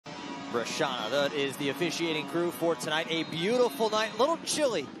Brashana. That is the officiating crew for tonight. A beautiful night, a little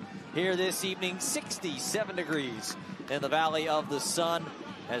chilly here this evening, 67 degrees in the Valley of the Sun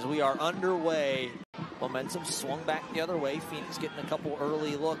as we are underway. Momentum swung back the other way. Phoenix getting a couple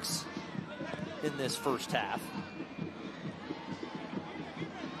early looks in this first half.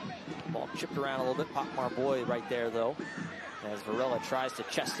 Ball chipped around a little bit. Pop Marboy right there, though, as Varela tries to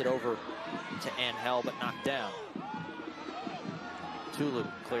chest it over to Angel, but knocked down. Tulu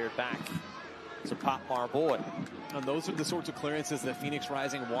cleared back to Pop Marboy. And those are the sorts of clearances that Phoenix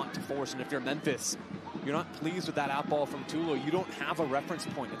Rising want to force. And if you're Memphis, you're not pleased with that outball from Tulu. You don't have a reference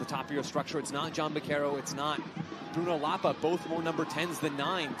point at the top of your structure. It's not John Baquero. It's not Bruno Lapa. Both more number 10s than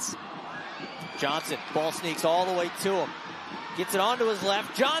 9s. Johnson, ball sneaks all the way to him. Gets it onto his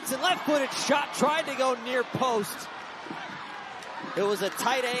left. Johnson, left-footed shot, tried to go near post. It was a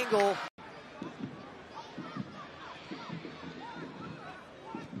tight angle.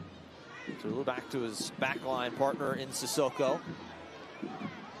 Tulu back to his backline partner in Sissoko.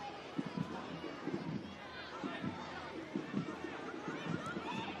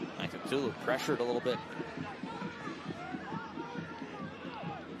 I think Tulu pressured a little bit.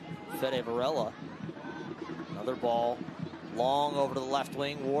 Fede Varela. Another ball long over to the left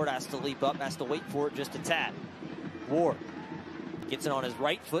wing. Ward has to leap up, has to wait for it just a tad. Ward gets it on his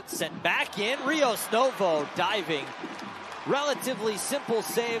right foot, sent back in. Rios Novo diving. Relatively simple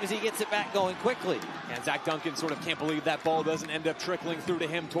save as he gets it back going quickly. And Zach Duncan sort of can't believe that ball doesn't end up trickling through to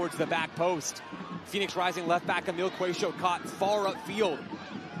him towards the back post. Phoenix Rising left back Emil Cuecho caught far upfield.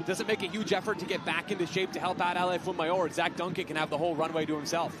 Doesn't make a huge effort to get back into shape to help out Ale Fumayor. Zach Duncan can have the whole runway to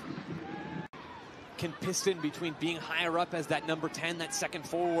himself. Can piston between being higher up as that number 10, that second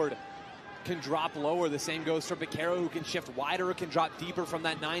forward, can drop lower. The same goes for Baquero, who can shift wider or can drop deeper from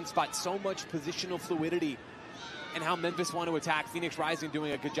that 9 spot. So much positional fluidity and how Memphis want to attack. Phoenix Rising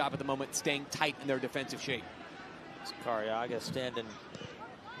doing a good job at the moment, staying tight in their defensive shape. Cariaga standing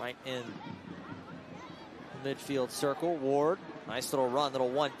right in the midfield circle. Ward, nice little run, little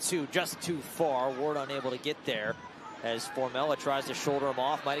 1-2, just too far. Ward unable to get there as Formella tries to shoulder him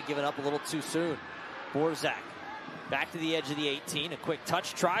off. Might have given up a little too soon. Borzak back to the edge of the 18. A quick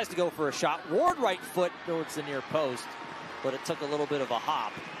touch, tries to go for a shot. Ward right foot towards the near post, but it took a little bit of a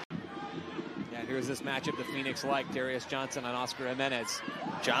hop. Yeah, here's this matchup that Phoenix like. Darius Johnson on Oscar Jimenez.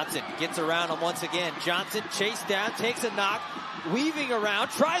 Johnson gets around him once again. Johnson chased down, takes a knock, weaving around,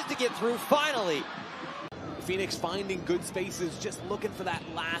 tries to get through finally. Phoenix finding good spaces, just looking for that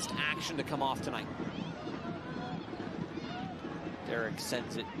last action to come off tonight. Derek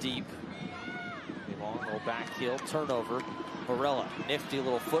sends it deep. Long little back heel, turnover. Varela, nifty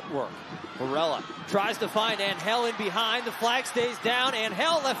little footwork. Varela tries to find Angel in behind. The flag stays down.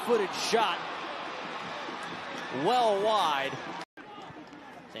 Angel left-footed shot. Well wide.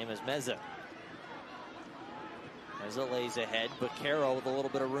 Same as Meza. Meza lays ahead, but Caro with a little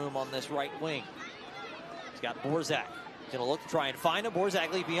bit of room on this right wing. He's got Borzak. He's going to look to try and find him.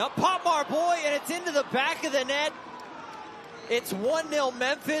 Borzak leaping up. Pop Marboy, and it's into the back of the net. It's 1-0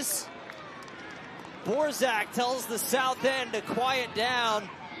 Memphis. Borzak tells the south end to quiet down.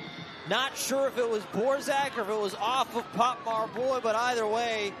 Not sure if it was Borzak or if it was off of Pop Marboy, but either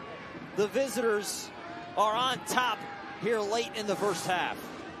way, the visitors are on top here late in the first half.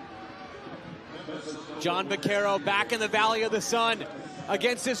 John Baquero back in the Valley of the Sun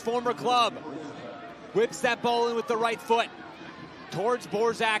against his former club. Whips that ball in with the right foot towards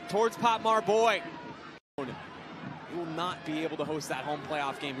Borzak, towards Pop Marboy. He will not be able to host that home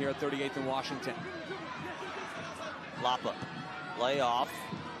playoff game here at 38th and Washington. Lapa, lay off.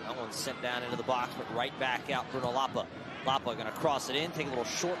 That one's sent down into the box, but right back out Bruno Lapa. Lapa gonna cross it in, take a little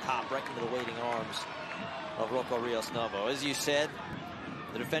short hop right into the waiting arms of Rocco Rios Novo. As you said,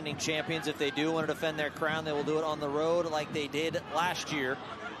 the defending champions, if they do want to defend their crown, they will do it on the road like they did last year.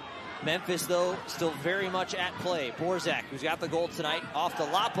 Memphis, though, still very much at play. Borzak, who's got the goal tonight, off to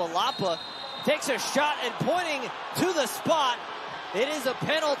Lapa. Lapa takes a shot and pointing to the spot. It is a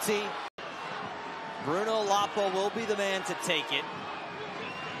penalty. Bruno Lapa will be the man to take it.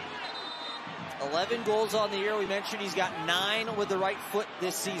 11 goals on the year. We mentioned he's got 9 with the right foot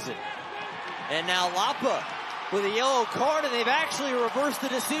this season. And now Lapa with a yellow card, and they've actually reversed the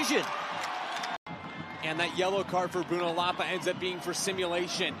decision. And that yellow card for Bruno Lapa ends up being for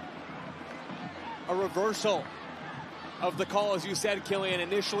simulation. A reversal of the call, as you said, Killian.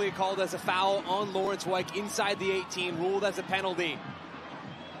 Initially called as a foul on Lawrence Wyke inside the 18, ruled as a penalty.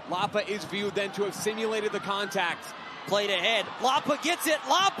 Lapa is viewed then to have simulated the contact. Played ahead. Lapa gets it.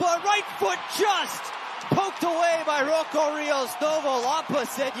 Lapa, right foot just poked away by Rocco Rios Novo. Lapa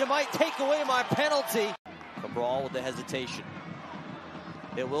said, you might take away my penalty. Cabral with the hesitation.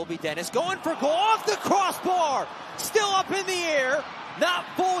 It will be Dennis going for goal off the crossbar. Still up in the air. Not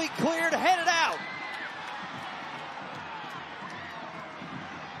fully cleared, headed out.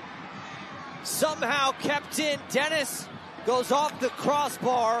 Somehow kept in. Dennis goes off the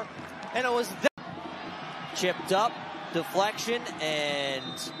crossbar, and it was chipped up, deflection,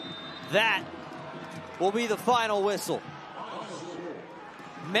 and that will be the final whistle.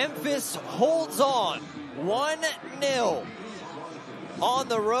 Memphis holds on 1-0 on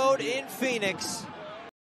the road in Phoenix.